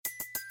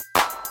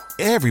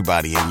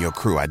Everybody in your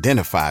crew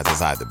identifies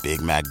as either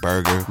Big Mac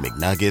Burger,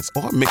 McNuggets,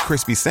 or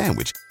McCrispy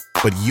Sandwich.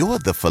 But you're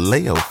the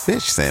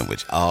Filet-O-Fish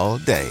Sandwich all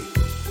day.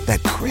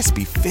 That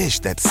crispy fish,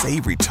 that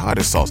savory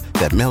tartar sauce,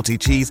 that melty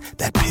cheese,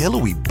 that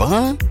pillowy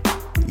bun.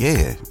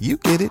 Yeah, you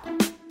get it.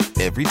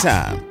 Every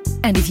time.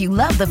 And if you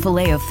love the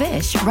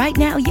Filet-O-Fish, right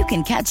now you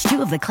can catch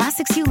two of the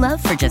classics you love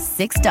for just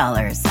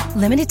 $6.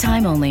 Limited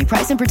time only.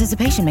 Price and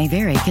participation may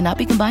vary. Cannot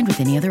be combined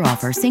with any other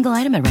offer. Single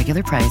item at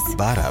regular price.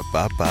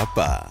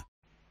 Ba-da-ba-ba-ba.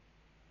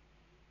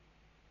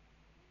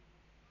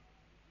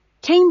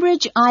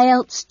 Cambridge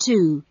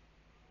IELTS-2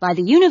 by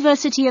the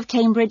University of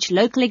Cambridge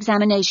Local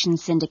Examination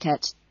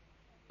Syndicate.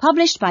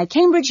 Published by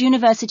Cambridge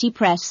University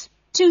Press,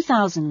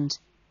 2000.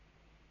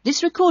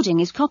 This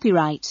recording is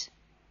copyright.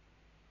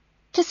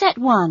 Cassette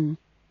 1,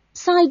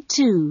 Side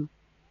 2.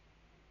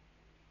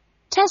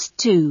 Test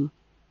 2.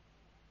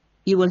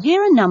 You will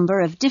hear a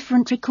number of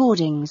different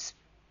recordings,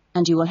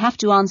 and you will have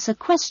to answer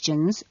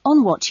questions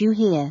on what you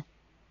hear.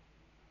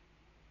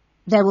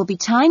 There will be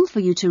time for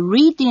you to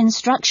read the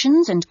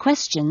instructions and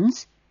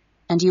questions,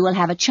 and you will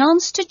have a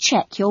chance to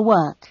check your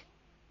work.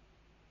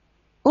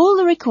 All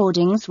the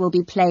recordings will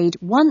be played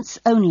once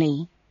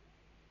only.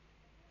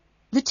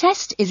 The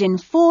test is in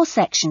 4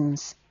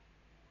 sections.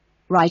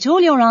 Write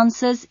all your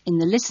answers in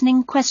the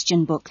listening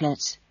question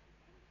booklet.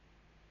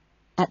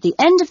 At the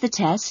end of the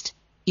test,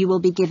 you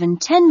will be given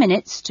 10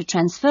 minutes to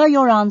transfer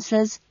your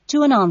answers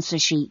to an answer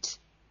sheet.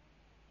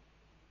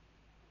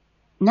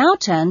 Now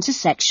turn to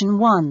section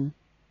 1.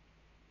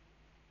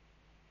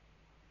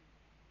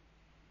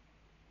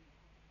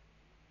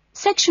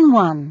 Section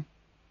 1.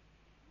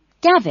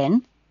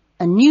 Gavin,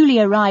 a newly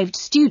arrived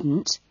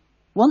student,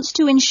 wants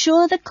to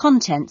insure the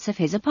contents of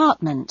his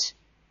apartment.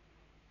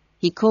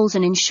 He calls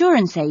an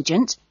insurance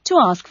agent to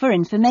ask for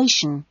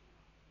information.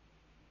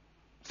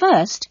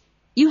 First,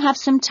 you have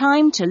some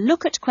time to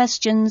look at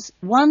questions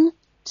 1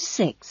 to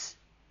 6.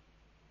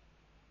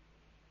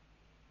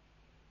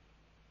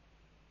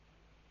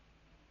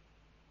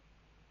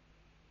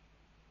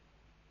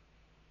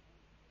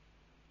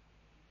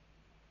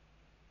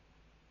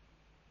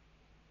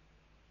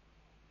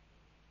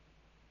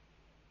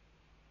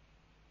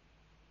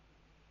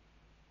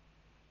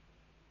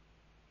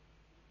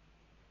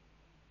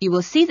 You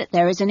will see that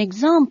there is an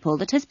example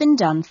that has been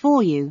done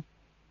for you.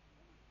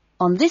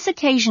 On this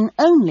occasion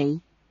only,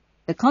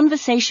 the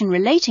conversation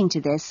relating to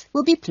this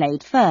will be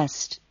played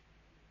first.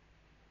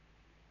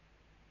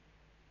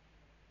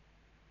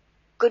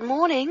 Good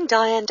morning,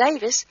 Diane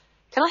Davis.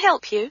 Can I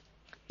help you?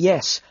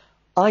 Yes,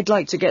 I'd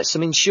like to get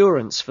some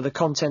insurance for the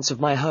contents of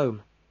my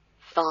home.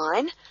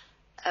 Fine.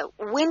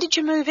 When did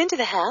you move into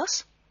the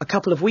house? A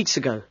couple of weeks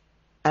ago.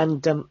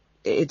 And,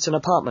 it's an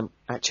apartment,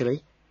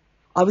 actually.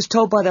 I was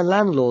told by the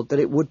landlord that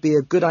it would be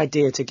a good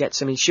idea to get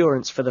some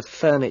insurance for the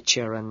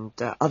furniture and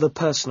other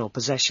personal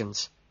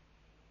possessions.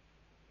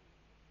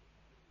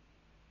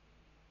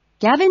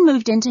 Gavin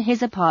moved into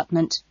his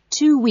apartment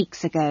 2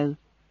 weeks ago,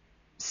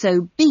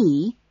 so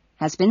B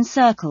has been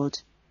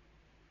circled.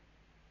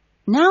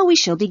 Now we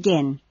shall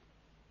begin.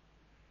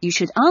 You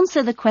should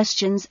answer the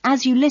questions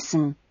as you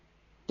listen,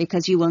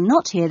 because you will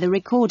not hear the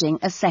recording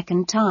a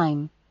second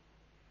time.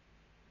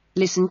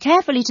 Listen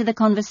carefully to the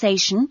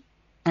conversation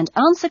and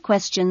answer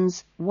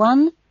questions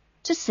 1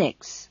 to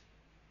 6.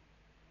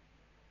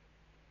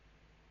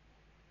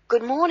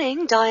 Good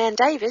morning, Diane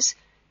Davis.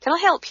 Can I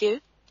help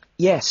you?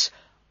 Yes,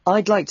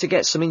 I'd like to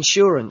get some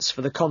insurance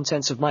for the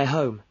contents of my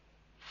home.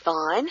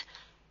 Fine.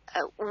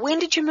 When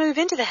did you move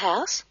into the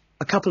house?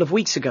 A couple of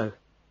weeks ago.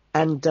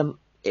 And,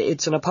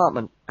 it's an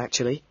apartment,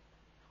 actually.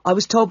 I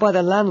was told by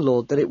the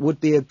landlord that it would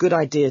be a good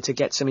idea to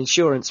get some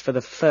insurance for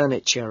the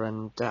furniture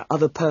and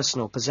other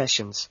personal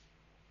possessions.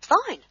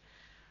 Fine.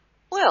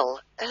 Well,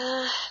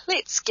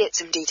 let's get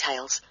some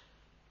details.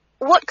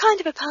 What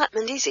kind of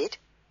apartment is it?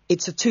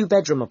 It's a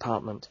 2-bedroom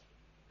apartment.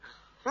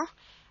 Huh?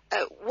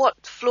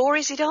 What floor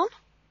is it on?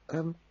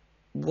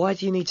 Why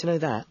do you need to know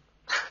that?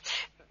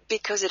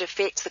 Because it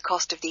affects the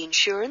cost of the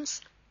insurance.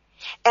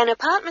 An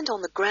apartment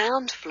on the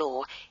ground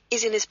floor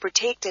isn't as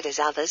protected as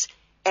others,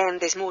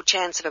 and there's more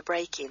chance of a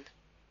break-in.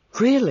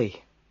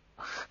 Really?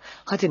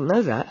 I didn't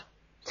know that.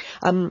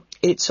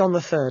 It's on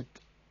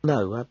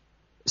the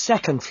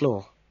second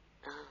floor.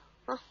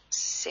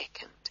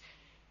 Second.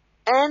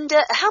 And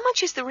how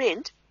much is the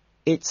rent?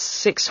 It's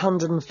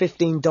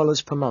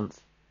 $615 per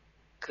month.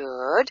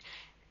 Good.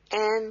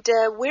 And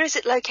where is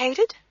it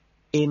located?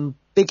 In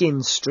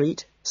Biggin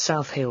Street,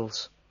 South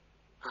Hills.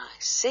 I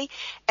see.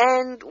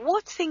 And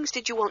what things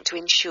did you want to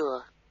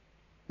insure?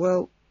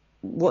 Well,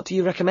 what do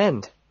you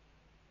recommend?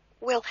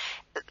 Well,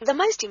 the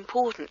most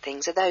important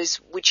things are those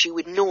which you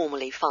would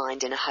normally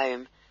find in a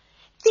home.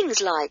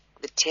 Things like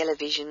the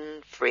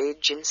television,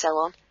 fridge, and so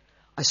on.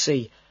 I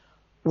see.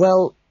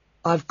 Well,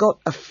 I've got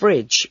a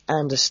fridge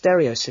and a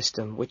stereo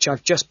system, which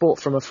I've just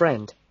bought from a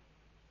friend.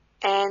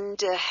 And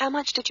how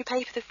much did you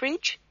pay for the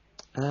fridge?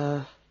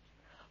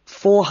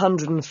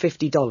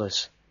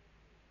 $450.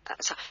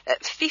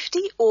 50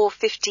 or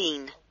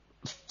 15?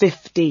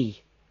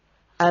 50.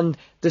 And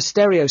the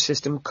stereo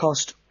system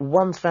cost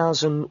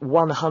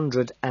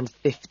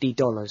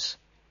 $1,150.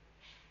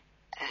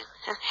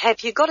 Have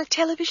you got a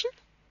television?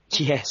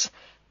 Yes,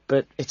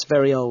 but it's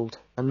very old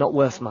and not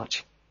worth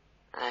much.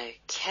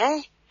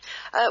 Okay.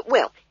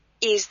 Well,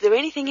 is there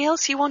anything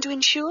else you want to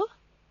insure?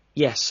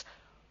 Yes,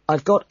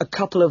 I've got a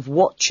couple of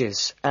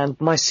watches and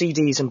my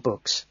CDs and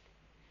books.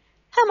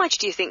 How much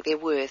do you think they're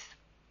worth?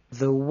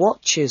 The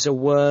watches are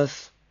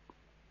worth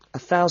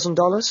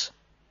 $1,000?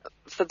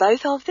 For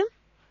both of them?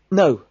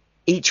 No,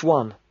 each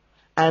one.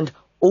 And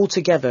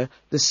altogether,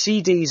 the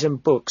CDs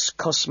and books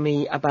cost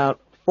me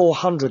about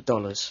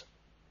 $400.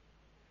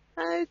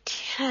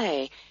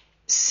 Okay.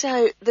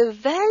 So the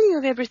value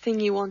of everything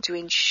you want to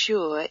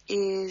insure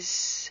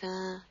is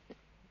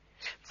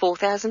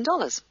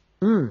 $4,000.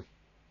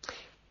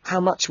 How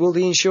much will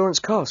the insurance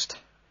cost?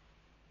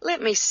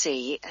 Let me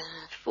see.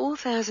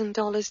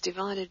 $4,000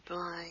 divided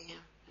by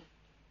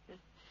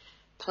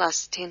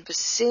plus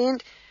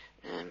 10%.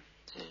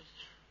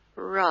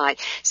 Right.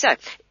 So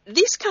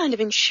this kind of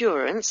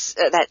insurance,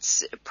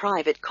 that's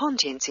private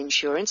contents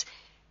insurance,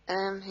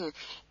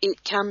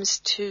 it comes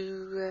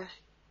to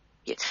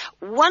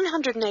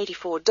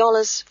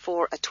 $184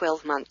 for a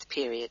 12-month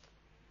period.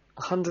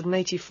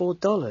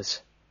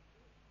 $184?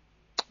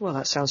 Well,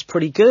 that sounds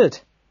pretty good.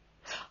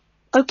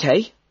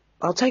 Okay,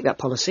 I'll take that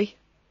policy.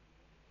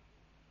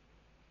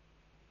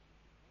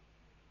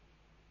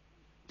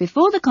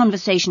 Before the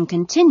conversation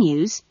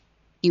continues,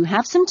 you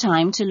have some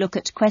time to look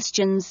at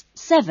questions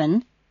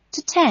 7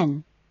 to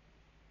 10.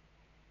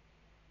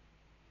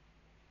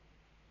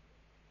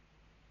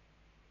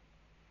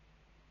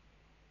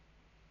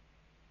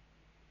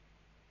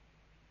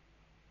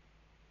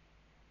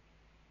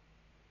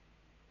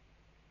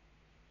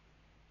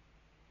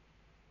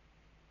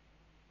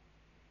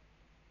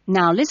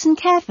 Now listen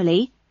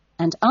carefully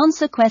and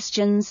answer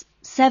questions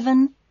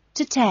 7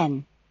 to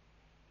 10.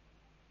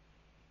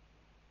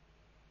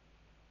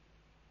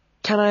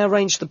 Can I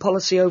arrange the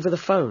policy over the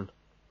phone?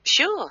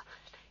 Sure.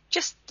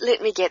 Just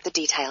let me get the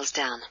details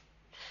down.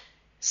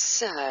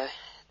 So,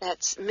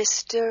 that's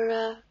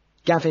Mr.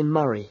 Gavin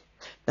Murray.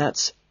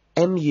 That's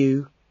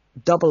M-U-R-R-A-Y.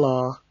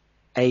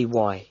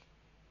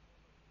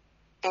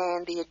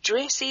 And the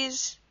address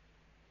is?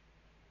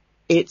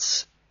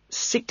 It's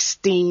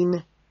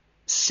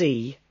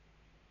 16C,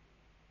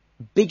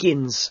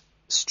 Biggins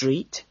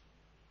Street,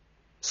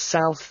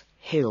 South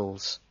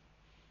Hills.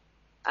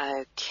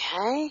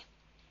 Okay.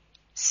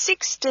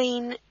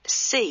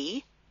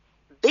 16C,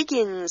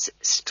 Biggins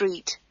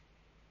Street,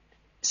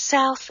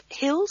 South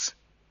Hills?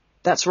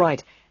 That's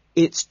right.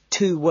 It's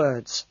 2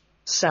 words.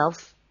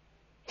 South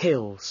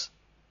Hills.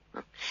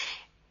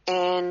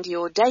 And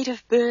your date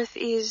of birth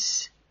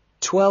is?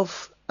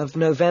 12th of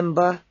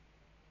November,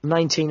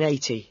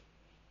 1980.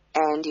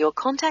 And your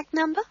contact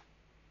number?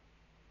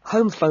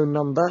 Home phone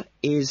number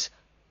is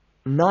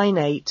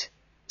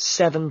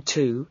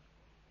 9872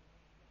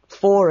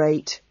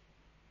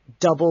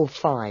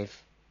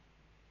 4855.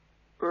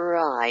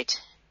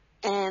 Right.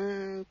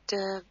 And,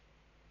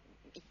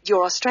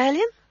 you're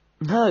Australian?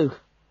 No,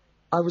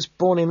 I was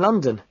born in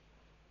London,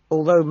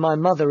 although my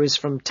mother is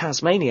from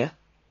Tasmania.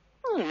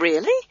 Oh,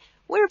 really?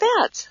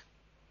 Whereabouts?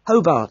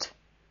 Hobart.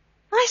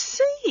 I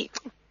see.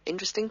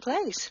 Interesting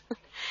place.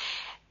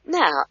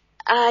 Now,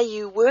 are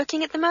you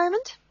working at the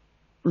moment?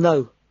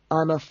 No,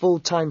 I'm a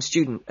full-time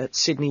student at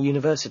Sydney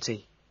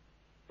University.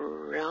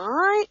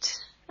 Right.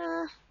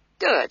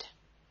 Good.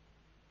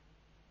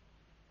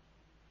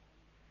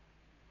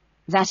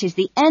 That is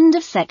the end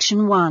of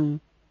section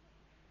 1.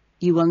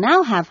 You will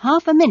now have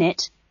half a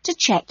minute to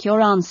check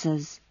your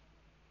answers.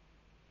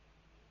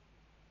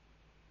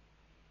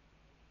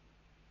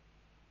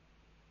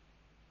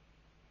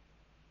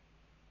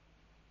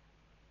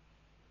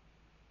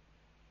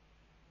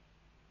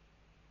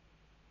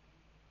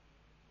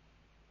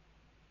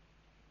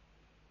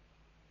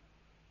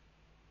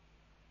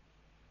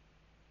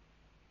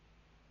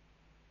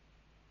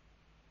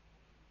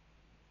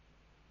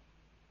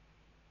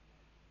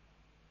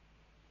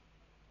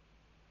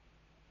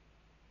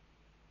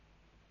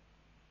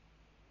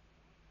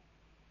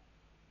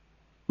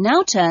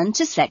 Now turn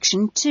to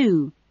section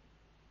 2.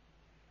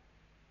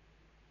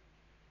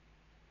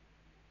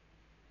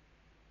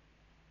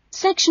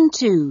 Section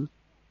 2.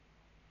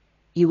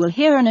 You will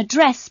hear an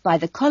address by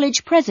the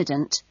college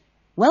president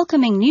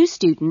welcoming new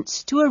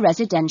students to a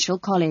residential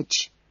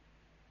college.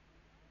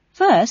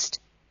 First,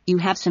 you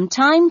have some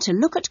time to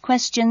look at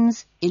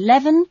questions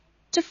 11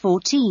 to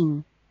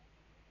 14.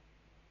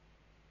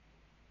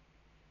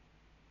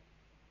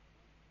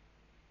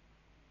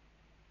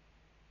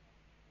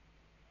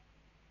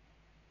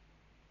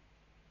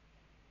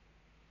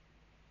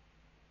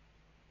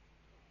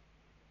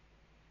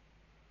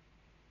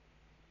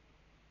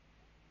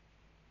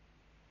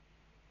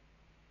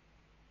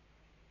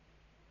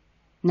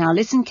 Now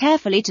listen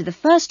carefully to the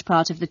first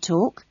part of the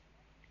talk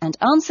and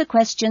answer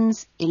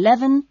questions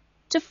 11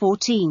 to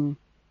 14.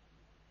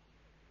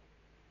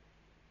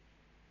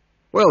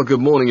 Well, good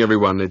morning,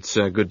 everyone. It's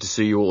good to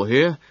see you all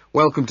here.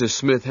 Welcome to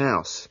Smith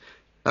House.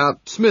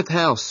 Smith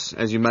House,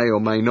 as you may or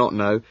may not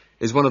know,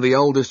 is one of the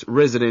oldest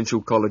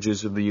residential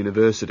colleges of the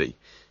university.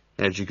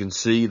 As you can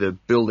see, the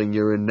building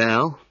you're in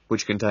now,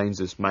 which contains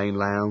this main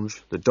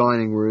lounge, the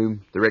dining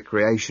room, the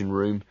recreation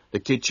room, the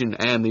kitchen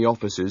and the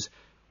offices,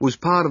 was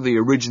part of the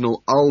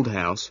original old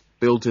house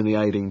built in the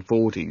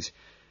 1840s,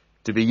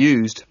 to be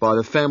used by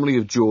the family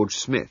of George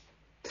Smith.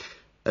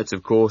 That's,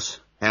 of course,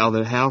 how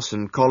the house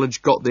and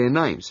college got their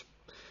names.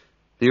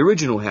 The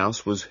original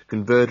house was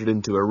converted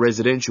into a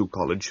residential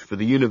college for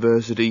the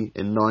university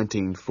in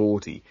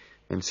 1940,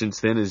 and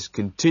since then has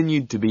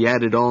continued to be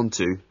added on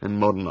to and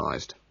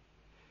modernised.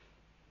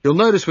 You'll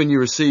notice when you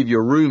receive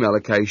your room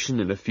allocation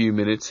in a few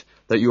minutes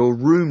that your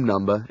room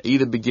number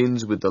either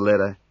begins with the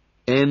letter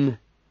N,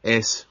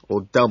 S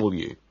or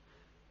W,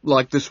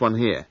 like this one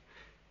here.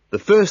 The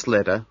first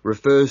letter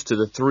refers to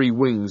the 3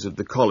 wings of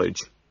the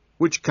college,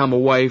 which come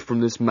away from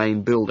this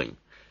main building.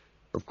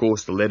 Of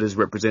course, the letters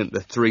represent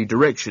the 3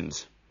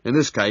 directions, in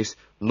this case,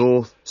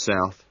 north,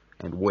 south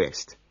and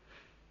west.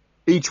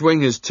 Each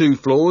wing has 2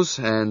 floors,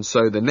 and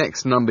so the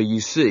next number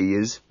you see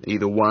is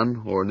either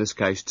 1 or in this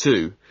case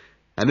 2,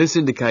 and this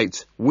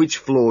indicates which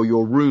floor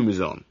your room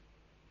is on.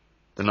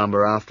 The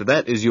number after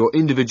that is your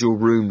individual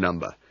room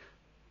number.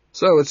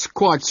 So it's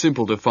quite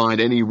simple to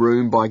find any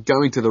room by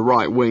going to the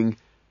right wing,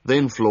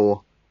 then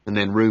floor, and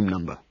then room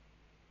number.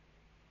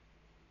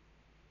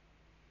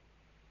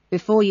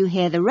 Before you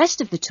hear the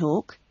rest of the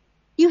talk,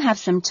 you have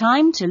some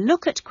time to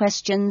look at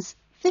questions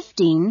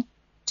 15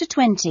 to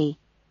 20.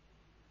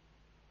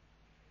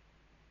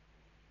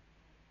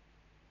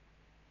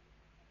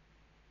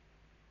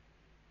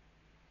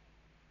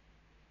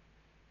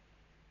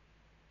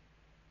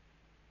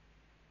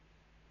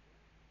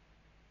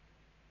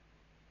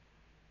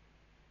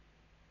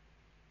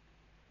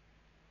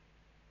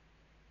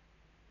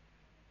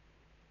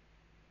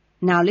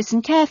 Now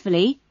listen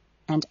carefully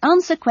and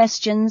answer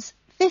questions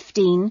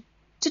 15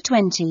 to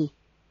 20.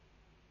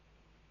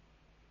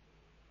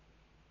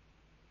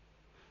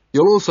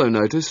 You'll also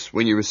notice,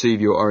 when you receive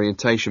your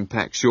orientation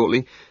pack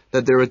shortly,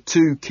 that there are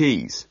 2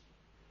 keys.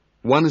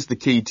 One is the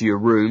key to your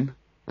room,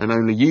 and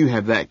only you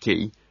have that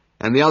key,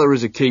 and the other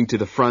is a key to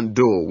the front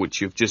door,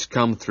 which you've just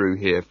come through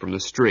here from the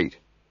street.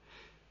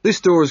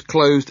 This door is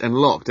closed and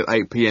locked at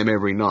 8 p.m.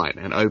 every night,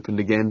 and opened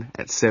again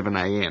at 7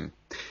 a.m.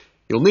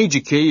 You'll need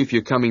your key if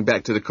you're coming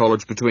back to the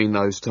college between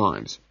those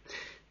times.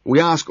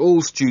 We ask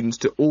all students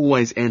to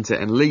always enter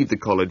and leave the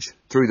college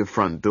through the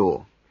front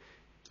door.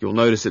 You'll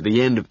notice at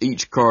the end of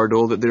each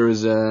corridor that there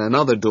is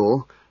another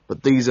door,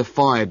 but these are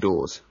fire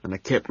doors and are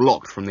kept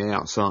locked from the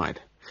outside.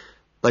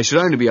 They should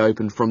only be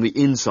opened from the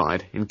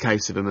inside in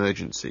case of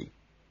emergency.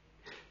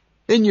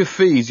 In your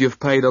fees, you've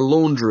paid a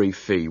laundry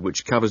fee,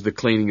 which covers the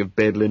cleaning of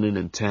bed linen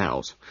and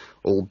towels.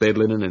 All bed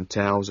linen and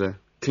towels are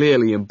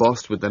clearly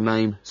embossed with the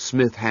name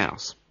Smith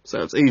House,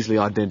 so it's easily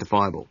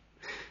identifiable.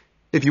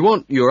 If you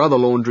want your other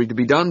laundry to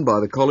be done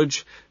by the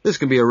college, this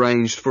can be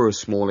arranged for a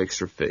small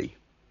extra fee.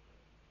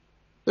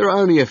 There are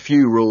only a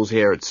few rules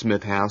here at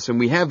Smith House, and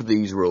we have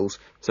these rules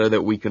so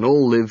that we can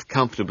all live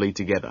comfortably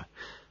together.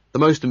 The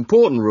most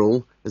important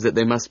rule is that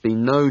there must be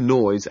no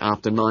noise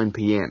after 9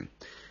 p.m.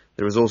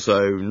 There is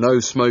also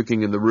no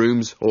smoking in the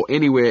rooms or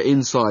anywhere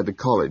inside the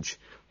college,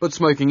 but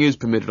smoking is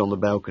permitted on the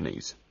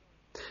balconies.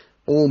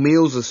 All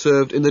meals are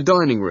served in the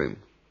dining room.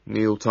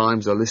 Meal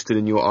times are listed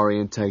in your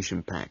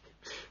orientation pack.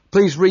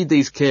 Please read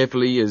these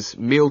carefully, as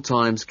meal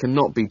times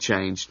cannot be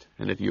changed,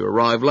 and if you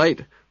arrive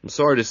late, I'm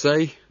sorry to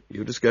say,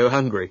 you'll just go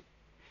hungry.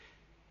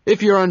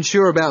 If you're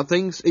unsure about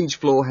things, each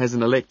floor has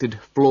an elected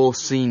floor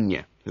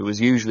senior, who is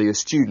usually a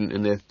student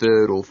in their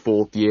 3rd or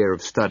 4th year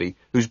of study,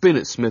 who's been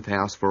at Smith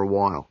House for a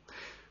while.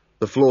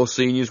 The floor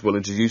seniors will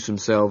introduce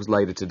themselves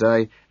later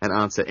today and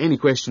answer any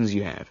questions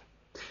you have.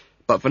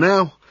 But for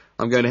now,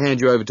 I'm going to hand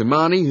you over to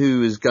Marnie,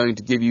 who is going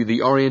to give you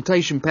the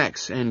orientation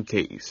packs and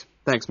keys.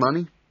 Thanks,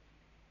 Marnie.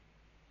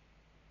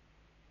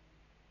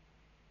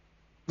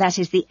 That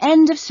is the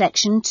end of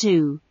section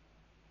 2.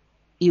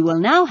 You will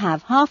now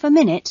have half a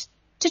minute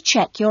to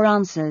check your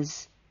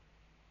answers.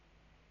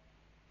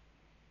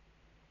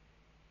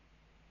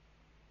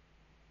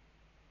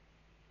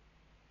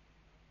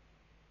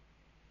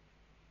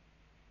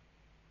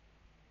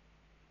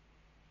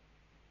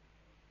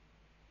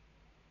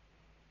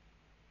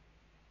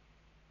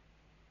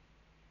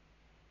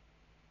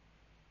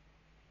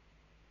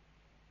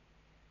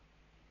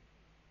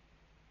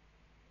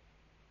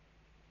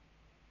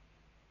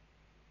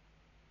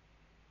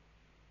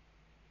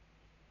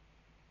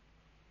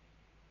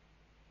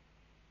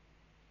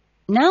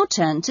 Now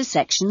turn to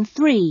section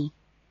 3.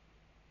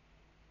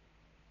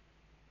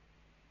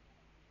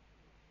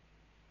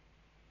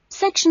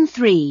 Section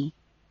 3.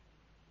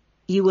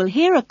 You will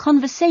hear a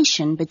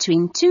conversation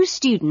between 2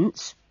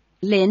 students,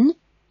 Lynn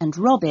and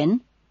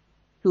Robin,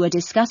 who are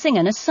discussing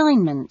an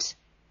assignment.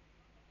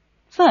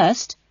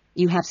 First,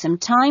 you have some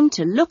time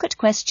to look at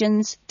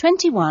questions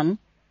 21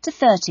 to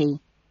 30.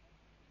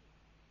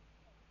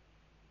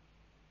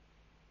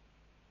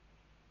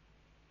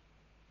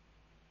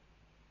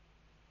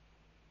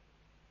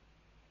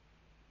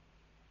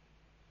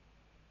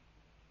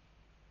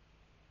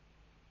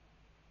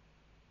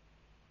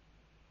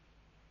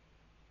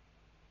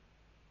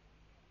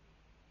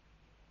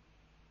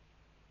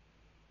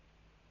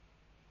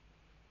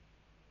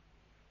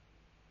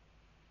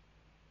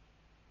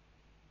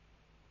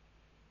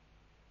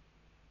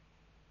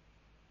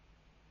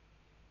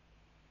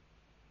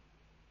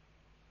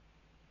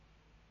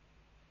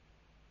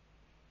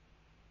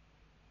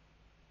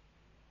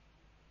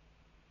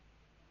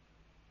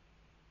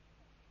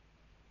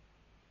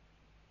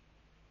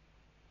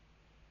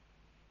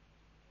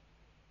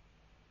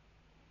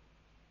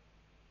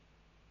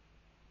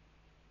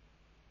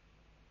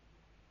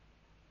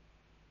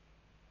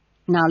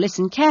 Now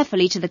listen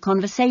carefully to the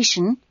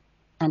conversation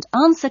and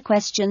answer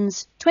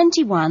questions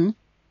 21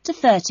 to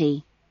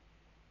 30.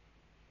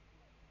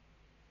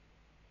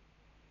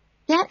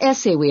 That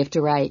essay we have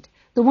to write,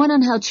 the one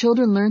on how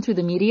children learn through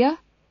the media,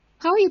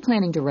 how are you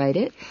planning to write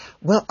it?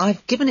 Well,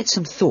 I've given it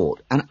some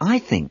thought, and I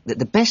think that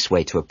the best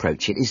way to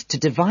approach it is to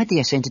divide the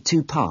essay into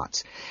two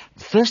parts.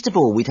 First of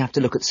all, we'd have to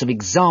look at some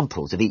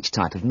examples of each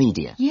type of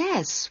media.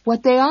 Yes,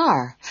 what they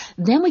are.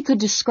 Then we could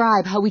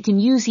describe how we can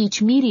use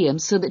each medium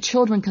so that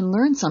children can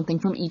learn something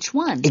from each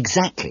one.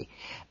 Exactly.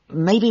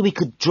 Maybe we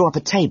could draw up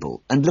a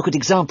table and look at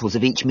examples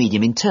of each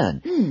medium in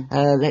turn.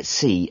 Let's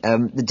see.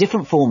 The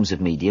different forms of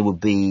media would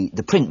be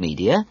the print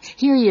media.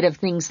 Here you'd have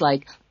things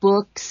like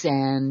books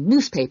and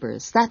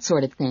newspapers, that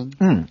sort of thing.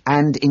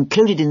 And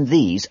included in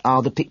these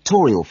are the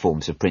pictorial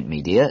forms of print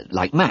media,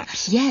 like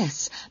maps.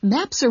 Yes,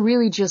 maps are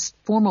really just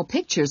formal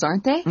pictures,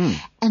 aren't they?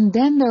 And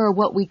then there are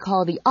what we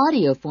call the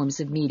audio forms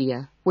of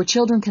media, where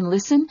children can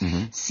listen.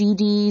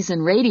 CDs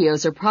and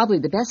radios are probably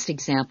the best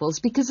examples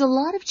because a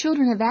lot of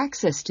children have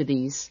access to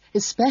these,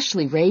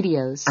 especially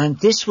radios. And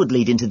this would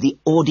lead into the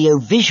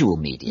audio-visual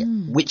media,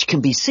 which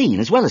can be seen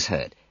as well as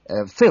heard.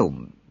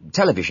 Film,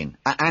 television,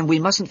 and we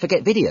mustn't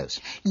forget videos.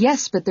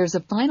 Yes, but there's a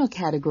final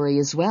category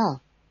as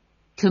well.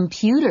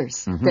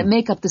 Computers that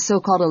make up the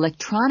so-called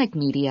electronic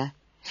media.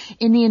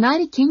 In the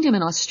United Kingdom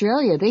and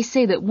Australia, they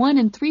say that 1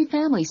 in 3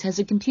 families has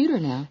a computer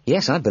now.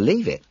 Yes, I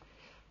believe it.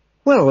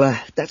 Well,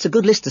 that's a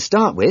good list to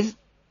start with.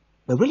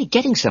 We're really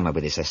getting somewhere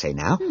with this essay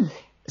now.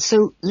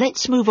 So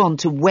let's move on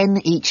to when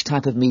each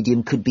type of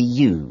medium could be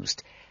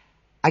used.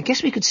 I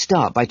guess we could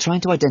start by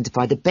trying to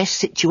identify the best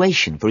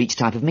situation for each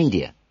type of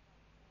media.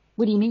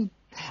 What do you mean?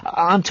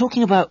 I'm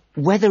talking about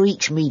whether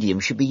each medium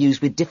should be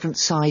used with different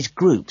size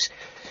groups.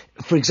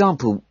 For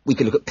example, we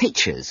could look at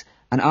pictures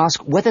and ask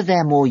whether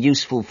they're more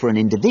useful for an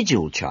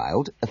individual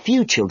child, a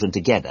few children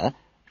together,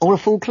 or a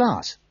full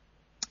class.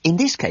 In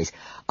this case,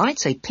 I'd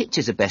say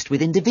pictures are best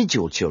with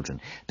individual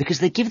children because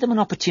they give them an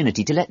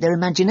opportunity to let their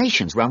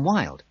imaginations run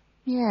wild.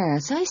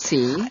 Yes, I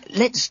see.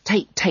 Let's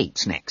take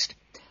tapes next.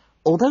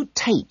 Although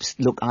tapes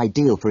look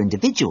ideal for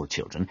individual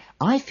children,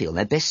 I feel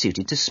they're best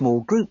suited to small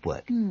group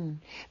work.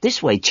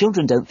 This way,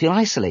 children don't feel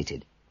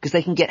isolated because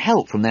they can get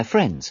help from their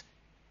friends.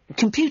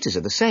 Computers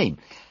are the same.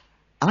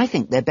 I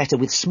think they're better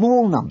with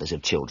small numbers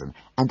of children,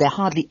 and they're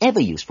hardly ever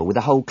useful with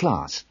a whole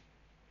class.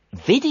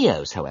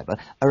 Videos, however,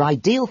 are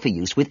ideal for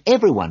use with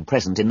everyone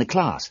present in the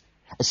class,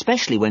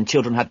 especially when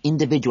children have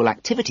individual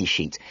activity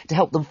sheets to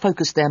help them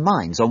focus their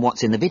minds on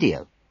what's in the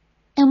video.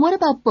 And what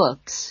about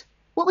books?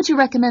 What would you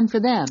recommend for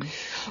them?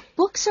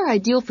 Books are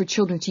ideal for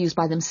children to use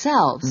by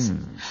themselves.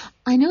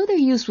 I know they're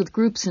used with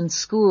groups in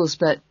schools,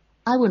 but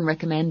I wouldn't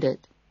recommend it.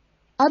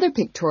 Other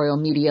pictorial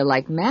media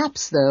like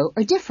maps, though,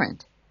 are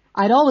different.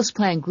 I'd always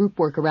plan group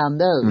work around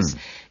those.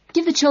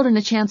 Give the children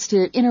a chance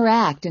to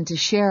interact and to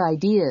share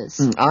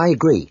ideas. I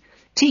agree.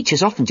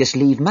 Teachers often just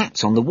leave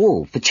maps on the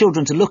wall for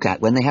children to look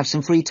at when they have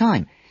some free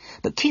time.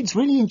 But kids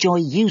really enjoy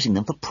using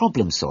them for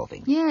problem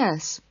solving.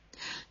 Yes.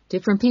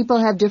 Different people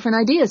have different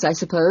ideas, I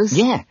suppose.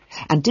 Yeah,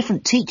 and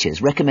different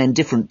teachers recommend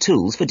different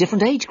tools for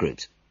different age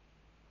groups.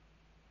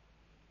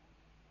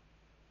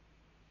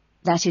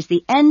 That is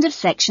the end of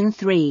section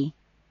 3.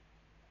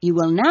 You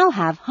will now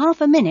have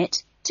half a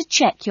minute to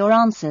check your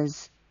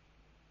answers.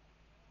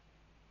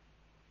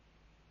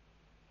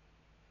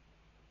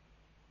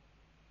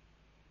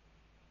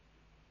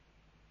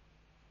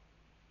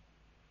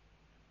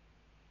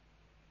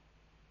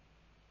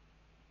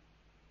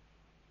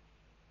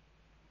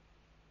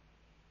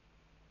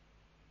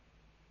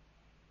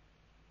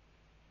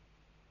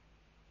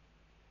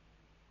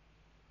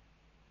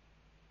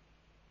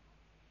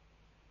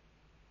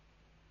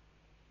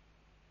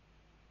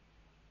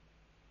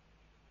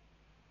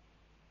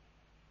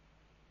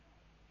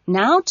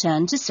 Now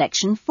turn to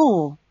section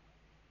 4.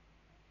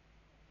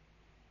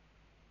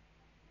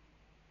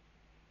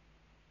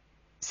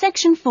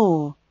 Section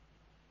 4.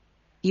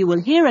 You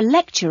will hear a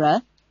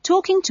lecturer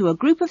talking to a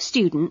group of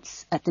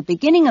students at the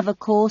beginning of a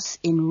course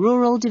in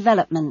rural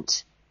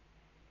development.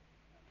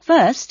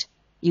 First,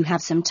 you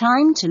have some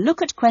time to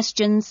look at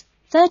questions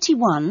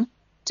 31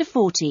 to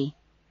 40.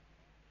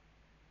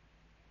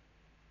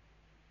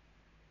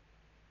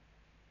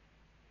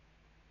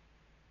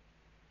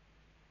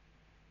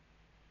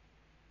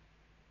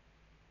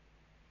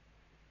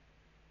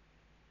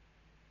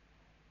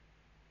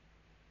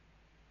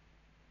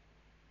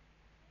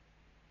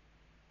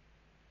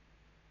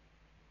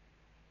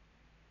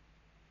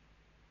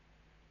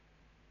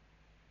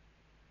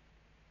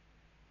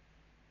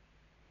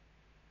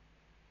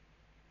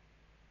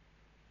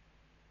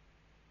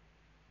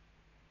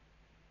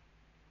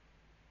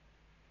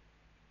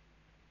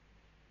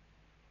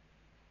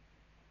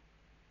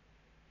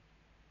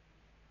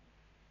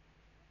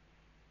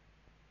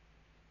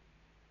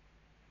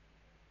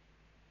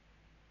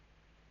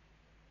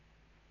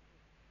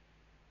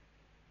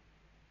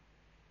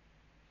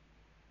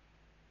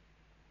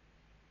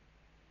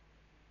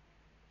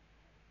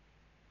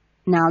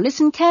 Now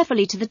listen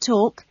carefully to the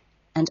talk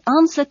and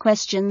answer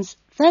questions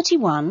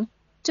 31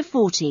 to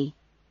 40.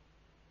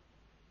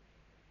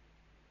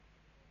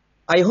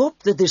 I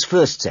hope that this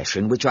first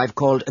session, which I've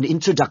called an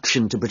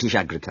Introduction to British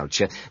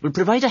Agriculture, will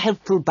provide a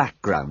helpful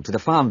background to the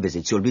farm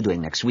visits you'll be doing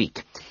next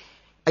week.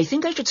 I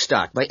think I should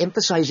start by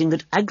emphasising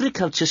that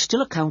agriculture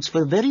still accounts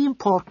for a very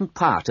important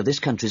part of this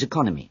country's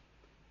economy.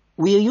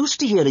 We are used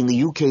to hearing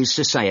the UK's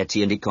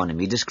society and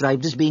economy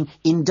described as being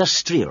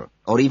industrial,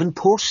 or even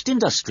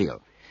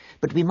post-industrial.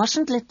 But we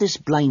mustn't let this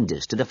blind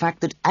us to the fact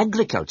that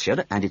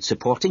agriculture and its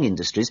supporting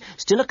industries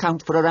still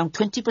account for around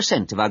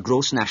 20% of our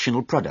gross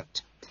national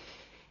product.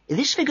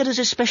 This figure is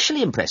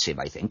especially impressive,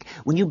 I think,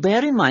 when you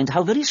bear in mind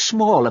how very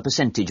small a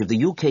percentage of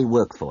the UK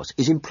workforce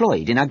is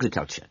employed in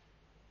agriculture.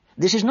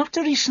 This is not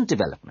a recent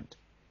development.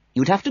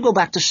 You'd have to go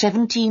back to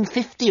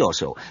 1750 or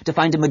so to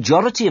find a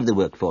majority of the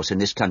workforce in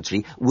this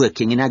country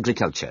working in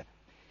agriculture.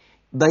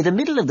 By the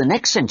middle of the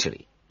next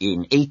century,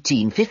 in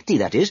 1850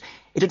 that is,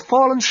 it had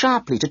fallen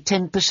sharply to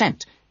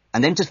 10%,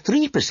 and then to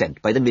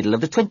 3% by the middle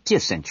of the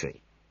 20th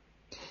century.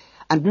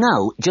 And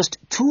now, just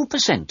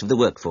 2% of the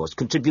workforce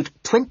contribute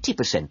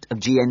 20% of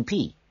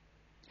GNP.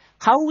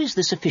 How is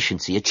this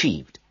efficiency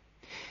achieved?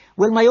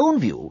 Well, my own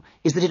view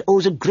is that it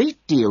owes a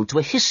great deal to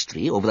a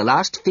history over the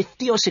last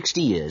 50 or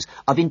 60 years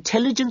of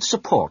intelligent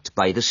support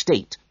by the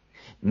state,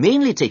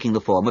 mainly taking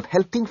the form of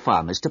helping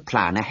farmers to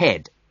plan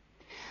ahead.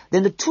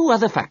 Then the two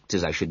other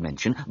factors I should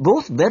mention,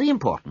 both very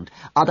important,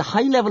 are the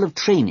high level of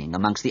training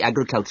amongst the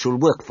agricultural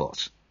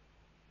workforce,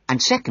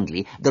 and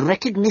secondly, the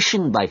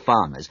recognition by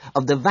farmers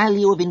of the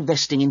value of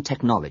investing in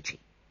technology.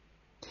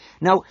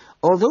 Now,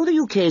 although the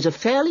UK is a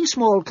fairly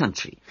small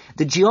country,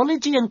 the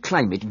geology and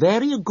climate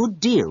vary a good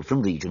deal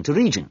from region to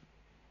region.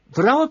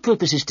 For our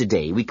purposes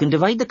today, we can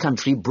divide the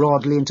country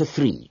broadly into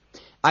three.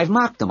 I've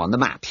marked them on the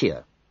map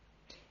here.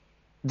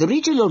 The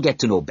region you'll get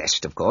to know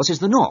best, of course, is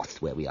the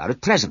north, where we are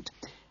at present.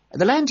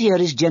 The land here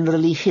is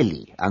generally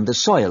hilly, and the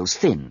soils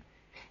thin.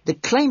 The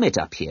climate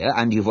up here,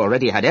 and you've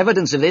already had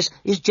evidence of this,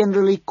 is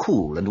generally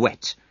cool and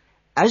wet.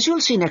 As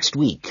you'll see next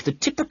week, the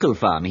typical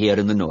farm here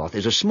in the north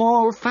is a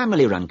small,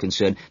 family-run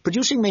concern,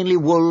 producing mainly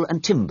wool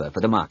and timber for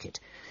the market.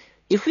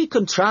 If we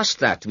contrast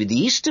that with the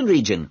eastern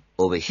region,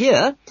 over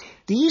here,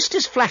 the east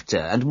is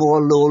flatter and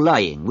more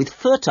low-lying, with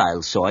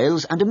fertile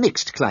soils and a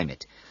mixed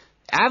climate.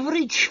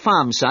 Average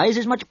farm size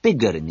is much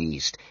bigger in the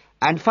east,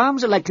 and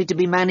farms are likely to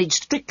be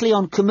managed strictly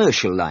on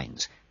commercial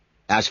lines.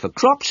 As for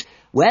crops,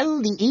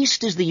 well, the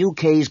east is the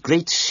UK's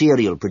great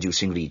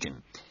cereal-producing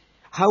region.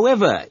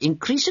 However,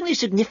 increasingly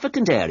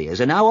significant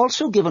areas are now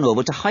also given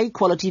over to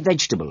high-quality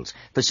vegetables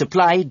for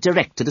supply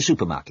direct to the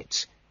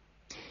supermarkets.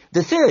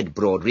 The third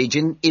broad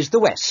region is the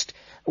west,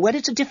 where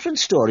it's a different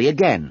story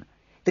again.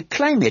 The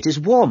climate is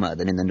warmer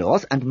than in the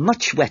north and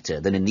much wetter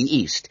than in the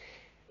east.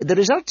 The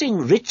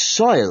resulting rich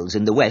soils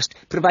in the west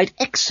provide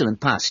excellent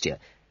pasture,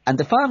 and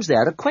the farms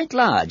there are quite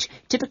large,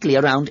 typically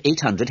around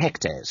 800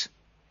 hectares.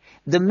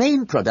 The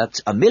main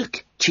products are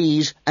milk,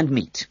 cheese and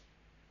meat.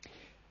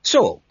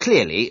 So,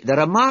 clearly, there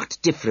are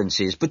marked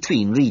differences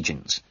between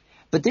regions,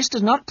 but this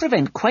does not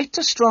prevent quite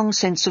a strong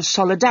sense of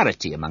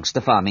solidarity amongst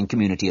the farming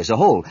community as a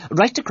whole,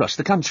 right across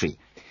the country.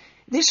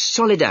 This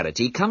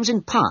solidarity comes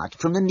in part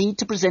from the need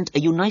to present a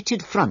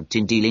united front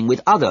in dealing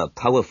with other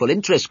powerful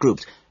interest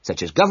groups,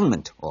 such as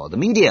government or the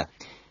media.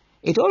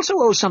 It also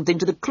owes something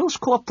to the close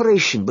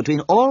cooperation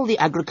between all the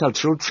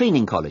agricultural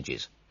training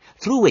colleges,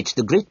 through which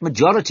the great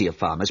majority of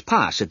farmers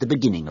pass at the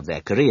beginning of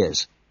their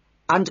careers.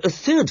 And a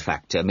third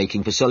factor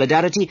making for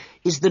solidarity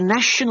is the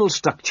national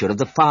structure of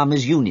the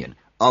Farmers' Union,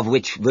 of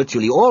which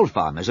virtually all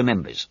farmers are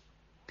members.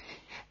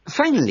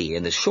 Finally,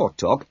 in this short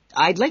talk,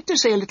 I'd like to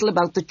say a little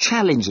about the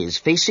challenges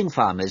facing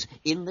farmers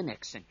in the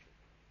next century.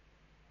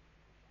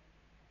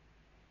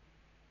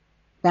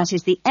 That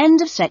is the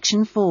end of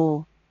section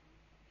 4.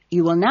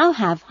 You will now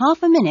have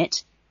half a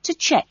minute to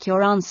check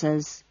your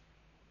answers.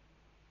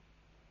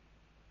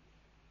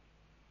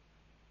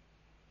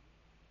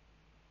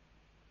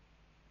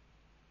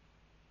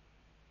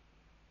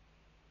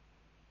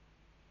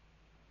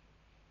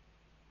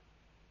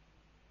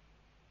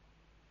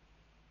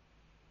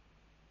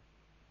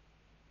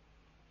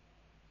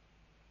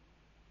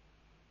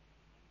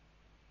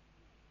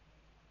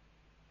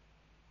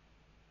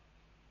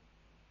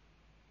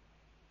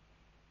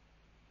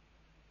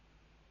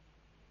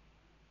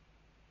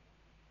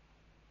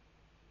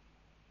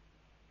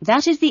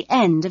 That is the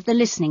end of the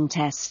listening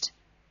test.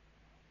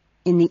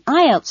 In the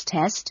IELTS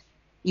test,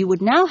 you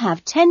would now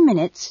have 10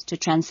 minutes to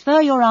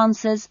transfer your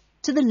answers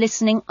to the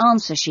listening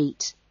answer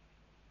sheet.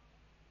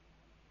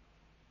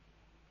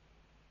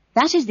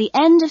 That is the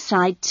end of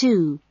side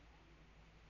 2.